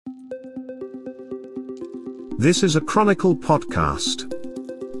This is a Chronicle podcast,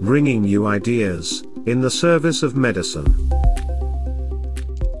 bringing you ideas in the service of medicine.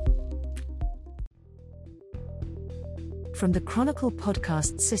 From the Chronicle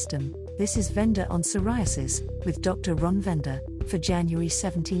podcast system, this is Vender on Psoriasis, with Dr. Ron Vender, for January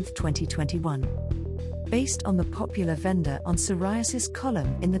 17, 2021. Based on the popular Vender on Psoriasis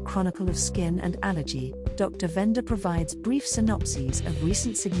column in the Chronicle of Skin and Allergy, Dr. Vender provides brief synopses of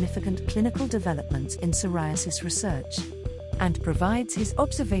recent significant clinical developments in psoriasis research, and provides his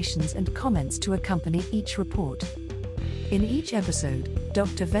observations and comments to accompany each report. In each episode,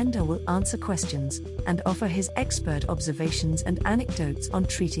 Dr. Vender will answer questions and offer his expert observations and anecdotes on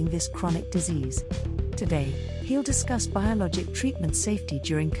treating this chronic disease. Today, he'll discuss biologic treatment safety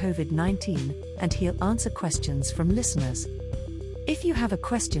during COVID-19, and he'll answer questions from listeners. If you have a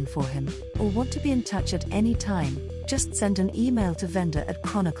question for him, or want to be in touch at any time, just send an email to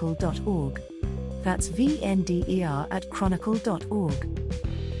vender@chronicle.org. That's VNDER@chronicle.org.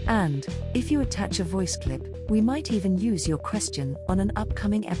 And, if you attach a voice clip, we might even use your question on an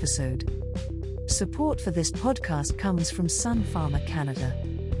upcoming episode. Support for this podcast comes from Sun Pharma Canada.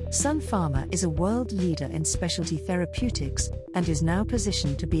 Sun Pharma is a world leader in specialty therapeutics, and is now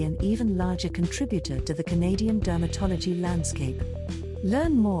positioned to be an even larger contributor to the Canadian dermatology landscape.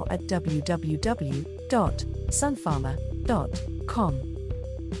 Learn more at www.sunpharma.com.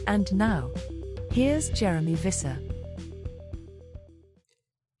 And now, here's Jeremy Visser.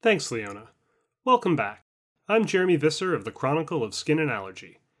 Thanks, Leona. Welcome back. I'm Jeremy Visser of the Chronicle of Skin and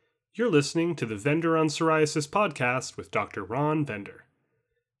Allergy. You're listening to the Vender on Psoriasis podcast with Dr. Ron Vender.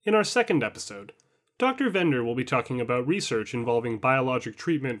 In our second episode, Dr. Vender will be talking about research involving biologic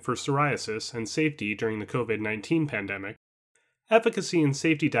treatment for psoriasis and safety during the COVID-19 pandemic, efficacy and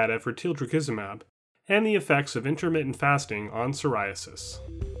safety data for tildrakizumab, and the effects of intermittent fasting on psoriasis.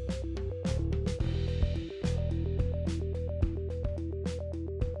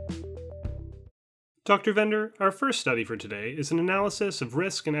 Dr. Vender, our first study for today is an analysis of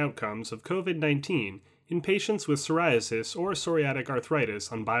risk and outcomes of COVID-19 in patients with psoriasis or psoriatic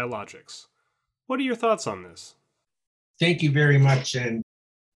arthritis on biologics. What are your thoughts on this? Thank you very much, and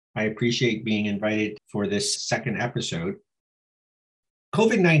I appreciate being invited for this second episode.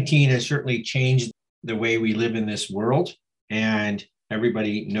 COVID-19 has certainly changed the way we live in this world, and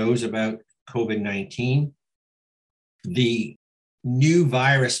everybody knows about COVID-19. The new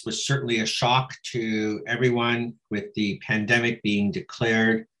virus was certainly a shock to everyone, with the pandemic being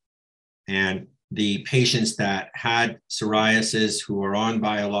declared, and the patients that had psoriasis who were on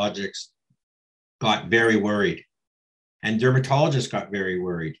biologics got very worried, and dermatologists got very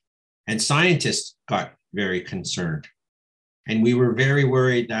worried, and scientists got very concerned. And we were very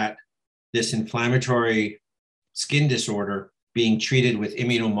worried that this inflammatory skin disorder being treated with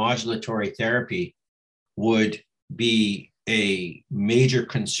immunomodulatory therapy would be a major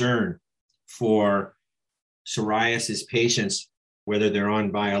concern for psoriasis patients, whether they're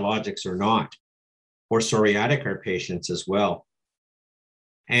on biologics or not, or psoriatic patients as well.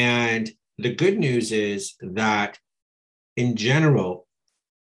 And the good news is that in general,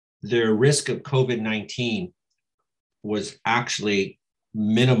 the risk of COVID-19 was actually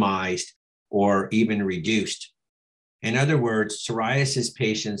minimized or even reduced. In other words, psoriasis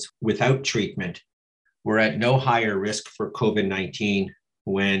patients without treatment were at no higher risk for COVID-19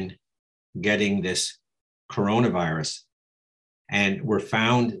 when getting this coronavirus. And were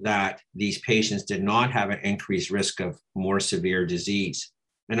found that these patients did not have an increased risk of more severe disease.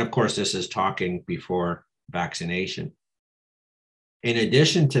 And of course, this is talking before vaccination. In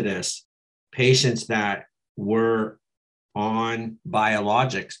addition to this, patients that were on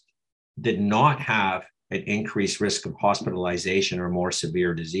biologics did not have an increased risk of hospitalization or more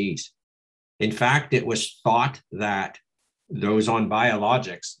severe disease. In fact, it was thought that those on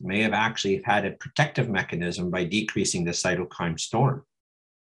biologics may have actually had a protective mechanism by decreasing the cytokine storm.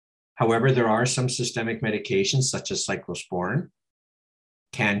 However, there are some systemic medications, such as cyclosporin,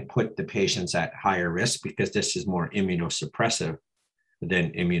 can put the patients at higher risk because this is more immunosuppressive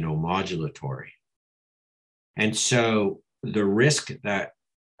than immunomodulatory. And so the risk that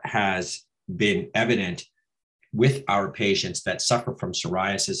has been evident with our patients that suffer from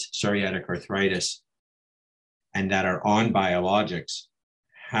psoriasis, psoriatic arthritis, and that are on biologics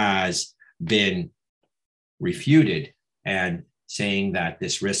has been refuted, and saying that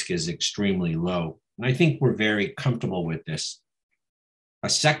this risk is extremely low. And I think we're very comfortable with this. A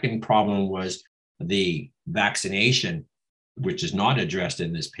second problem was the vaccination, which is not addressed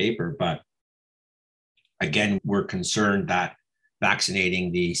in this paper, but again, we're concerned that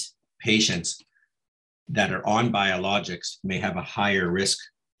vaccinating these patients that are on biologics may have a higher risk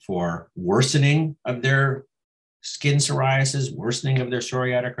for worsening of their skin psoriasis, worsening of their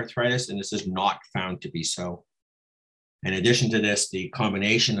psoriatic arthritis, and this is not found to be so. In addition to this, the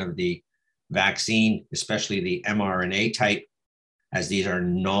combination of the vaccine, especially the mRNA type, as these are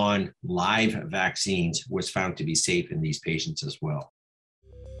non-live vaccines, was found to be safe in these patients as well.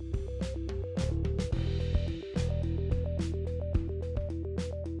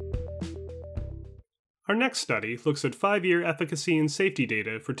 Our next study looks at 5-year efficacy and safety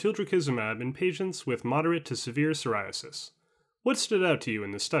data for tildrakizumab in patients with moderate to severe psoriasis. What stood out to you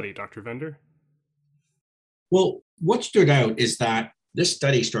in this study, Dr. Vender? Well, what stood out is that this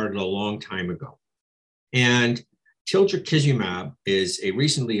study started a long time ago. And tildrakizumab is a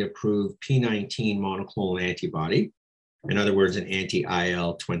recently approved P19 monoclonal antibody, in other words, an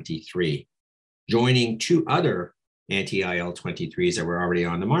anti-IL-23, joining 2 other anti-IL-23s that were already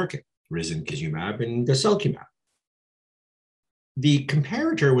on the market, risankizumab and guselkumab. The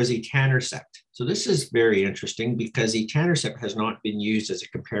comparator was etanercept. So this is very interesting because etanercept has not been used as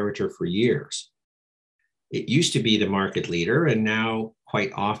a comparator for years. It used to be the market leader, and now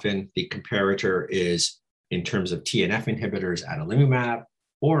quite often the comparator is, in terms of TNF inhibitors, adalimumab,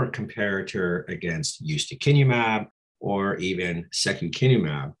 or a comparator against ustekinumab, or even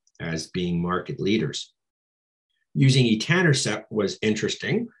secukinumab as being market leaders. Using etanercept was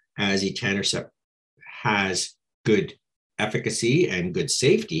interesting, as etanercept has good efficacy and good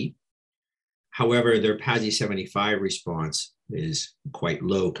safety. However, their PASI 75 response is quite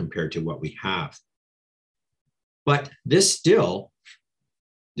low compared to what we have. But this still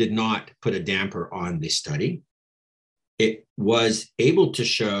did not put a damper on the study. It was able to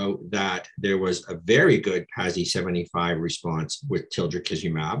show that there was a very good PASI 75 response with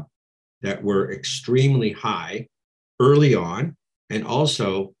tildrakizumab that were extremely high early on and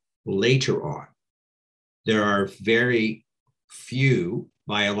also later on. There are very few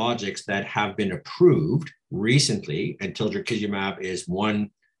biologics that have been approved recently, and tildrakizumab is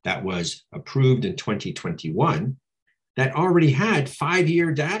one that was approved in 2021 that already had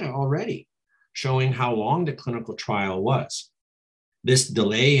 5-year data already showing how long the clinical trial was. This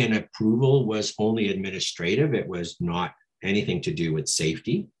delay in approval was only administrative. It was not anything to do with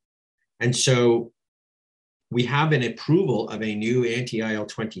safety. And so we have an approval of a new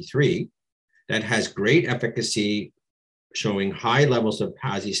anti-IL-23 that has great efficacy, showing high levels of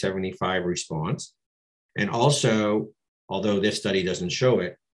PASI 75 response, and also, although this study doesn't show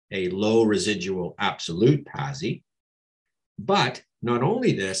it, a low residual absolute PASI. But not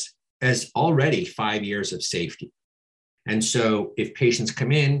only this, as already 5 years of safety. And so if patients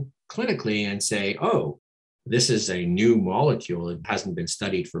come in clinically and say, oh, this is a new molecule, it hasn't been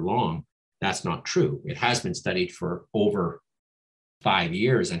studied for long, that's not true. It has been studied for over 5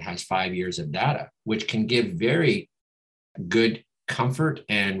 years and has 5 years of data, which can give very good comfort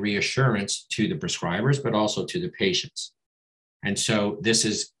and reassurance to the prescribers, but also to the patients. And so this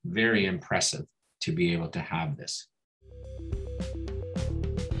is very impressive to be able to have this.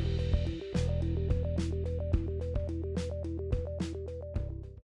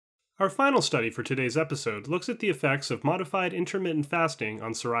 Our final study for today's episode looks at the effects of modified intermittent fasting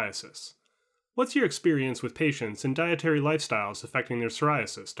on psoriasis. What's your experience with patients and dietary lifestyles affecting their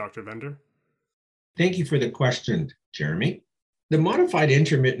psoriasis, Dr. Vender? Thank you for the question, Jeremy. The modified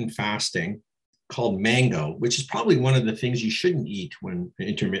intermittent fasting, called mango, which is probably one of the things you shouldn't eat when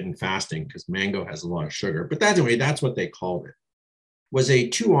intermittent fasting, because mango has a lot of sugar, but that's what they called it, was a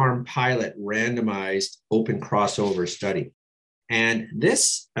 2-arm pilot randomized open crossover study. And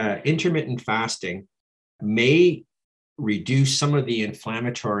this intermittent fasting may reduce some of the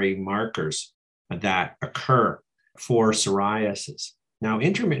inflammatory markers that occur for psoriasis. Now,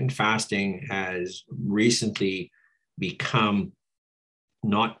 intermittent fasting has recently become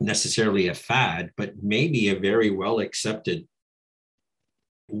not necessarily a fad, but maybe a very well accepted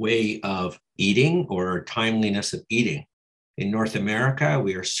way of eating or timeliness of eating. In North America,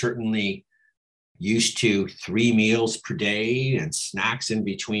 we are certainly used to 3 meals per day and snacks in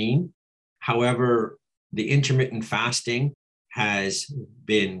between. However, the intermittent fasting has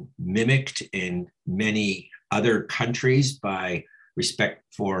been mimicked in many other countries by respect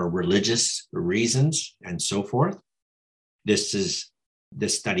for religious reasons and so forth. This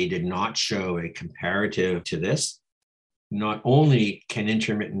study did not show a comparative to this. Not only can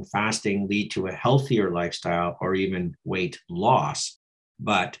intermittent fasting lead to a healthier lifestyle or even weight loss,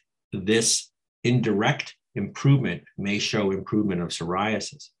 but this indirect improvement may show improvement of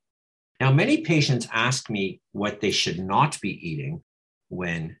psoriasis. Now, many patients ask me what they should not be eating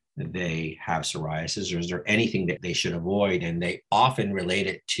when they have psoriasis, or is there anything that they should avoid? And they often relate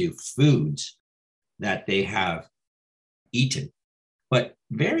it to foods that they have eaten. but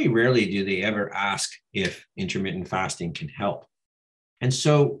very rarely do they ever ask if intermittent fasting can help. And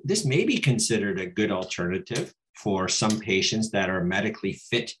so this may be considered a good alternative for some patients that are medically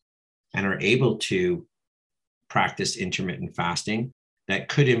fit and are able to practice intermittent fasting that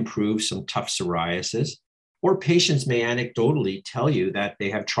could improve some tough psoriasis. Or patients may anecdotally tell you that they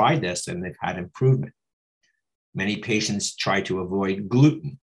have tried this and they've had improvement. Many patients try to avoid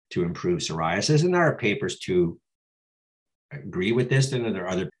gluten to improve psoriasis, and there are papers to agree with this, and there are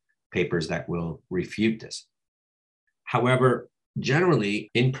other papers that will refute this. However,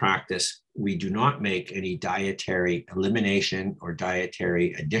 generally in practice, we do not make any dietary elimination or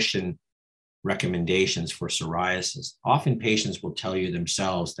dietary addition recommendations for psoriasis. Often patients will tell you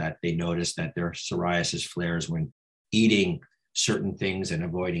themselves that they notice that their psoriasis flares when eating certain things and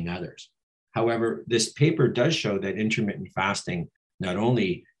avoiding others. However, this paper does show that intermittent fasting not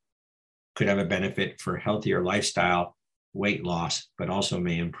only could have a benefit for healthier lifestyle, weight loss, but also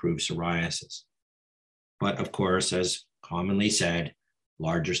may improve psoriasis. But of course, as commonly said,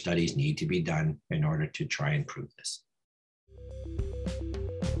 larger studies need to be done in order to try and prove this.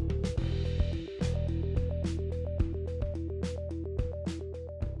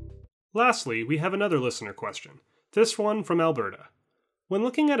 Lastly, we have another listener question, this one from Alberta. When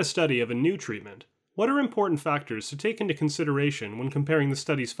looking at a study of a new treatment, what are important factors to take into consideration when comparing the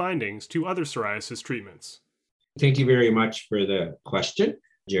study's findings to other psoriasis treatments? Thank you very much for the question,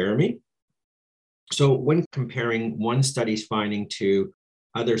 Jeremy. So when comparing one study's finding to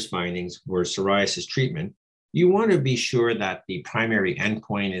others' findings for psoriasis treatment, you want to be sure that the primary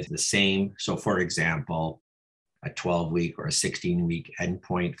endpoint is the same. So for example, a 12-week or a 16-week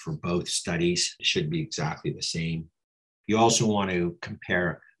endpoint for both studies should be exactly the same. You also want to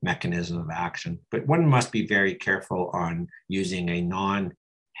compare mechanism of action, but one must be very careful on using a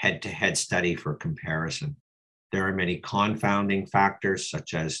non-head-to-head study for comparison. There are many confounding factors,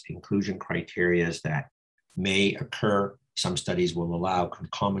 such as inclusion criteria that may occur. Some studies will allow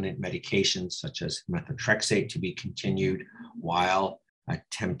concomitant medications, such as methotrexate, to be continued while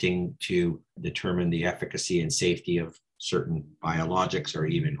attempting to determine the efficacy and safety of certain biologics or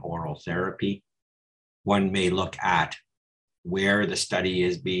even oral therapy. One may look at where the study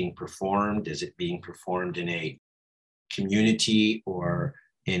is being performed. Is it being performed in a community or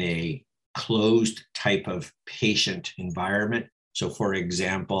in a closed type of patient environment? So for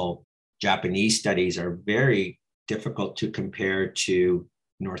example, Japanese studies are very difficult to compare to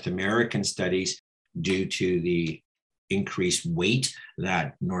North American studies due to the increased weight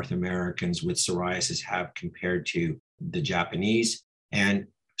that North Americans with psoriasis have compared to the Japanese, and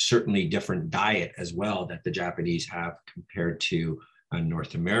certainly different diet as well that the Japanese have compared to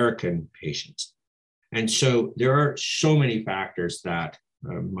North American patients. And so there are so many factors that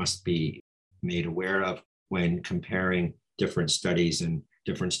must be made aware of when comparing different studies and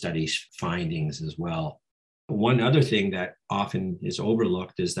different studies' findings as well. One other thing that often is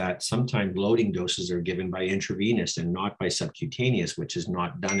overlooked is that sometimes loading doses are given by intravenous and not by subcutaneous, which is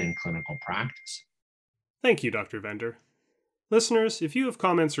not done in clinical practice. Thank you, Dr. Vender. Listeners, if you have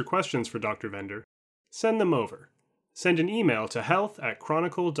comments or questions for Dr. Vender, send them over. Send an email to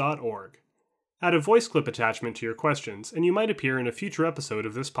health@chronicle.org. Add a voice clip attachment to your questions, and you might appear in a future episode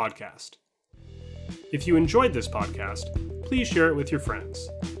of this podcast. If you enjoyed this podcast, please share it with your friends.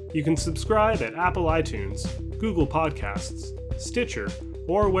 You can subscribe at Apple iTunes, Google Podcasts, Stitcher,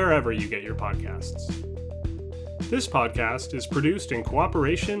 or wherever you get your podcasts. This podcast is produced in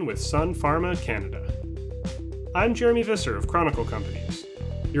cooperation with Sun Pharma Canada. I'm Jeremy Visser of Chronicle Companies.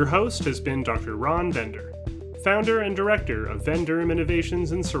 Your host has been Dr. Ron Vender, founder and director of Vender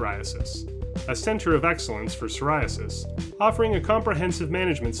Innovations in Psoriasis, a center of excellence for psoriasis, offering a comprehensive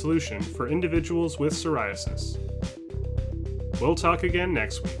management solution for individuals with psoriasis. We'll talk again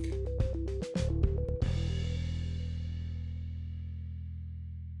next week.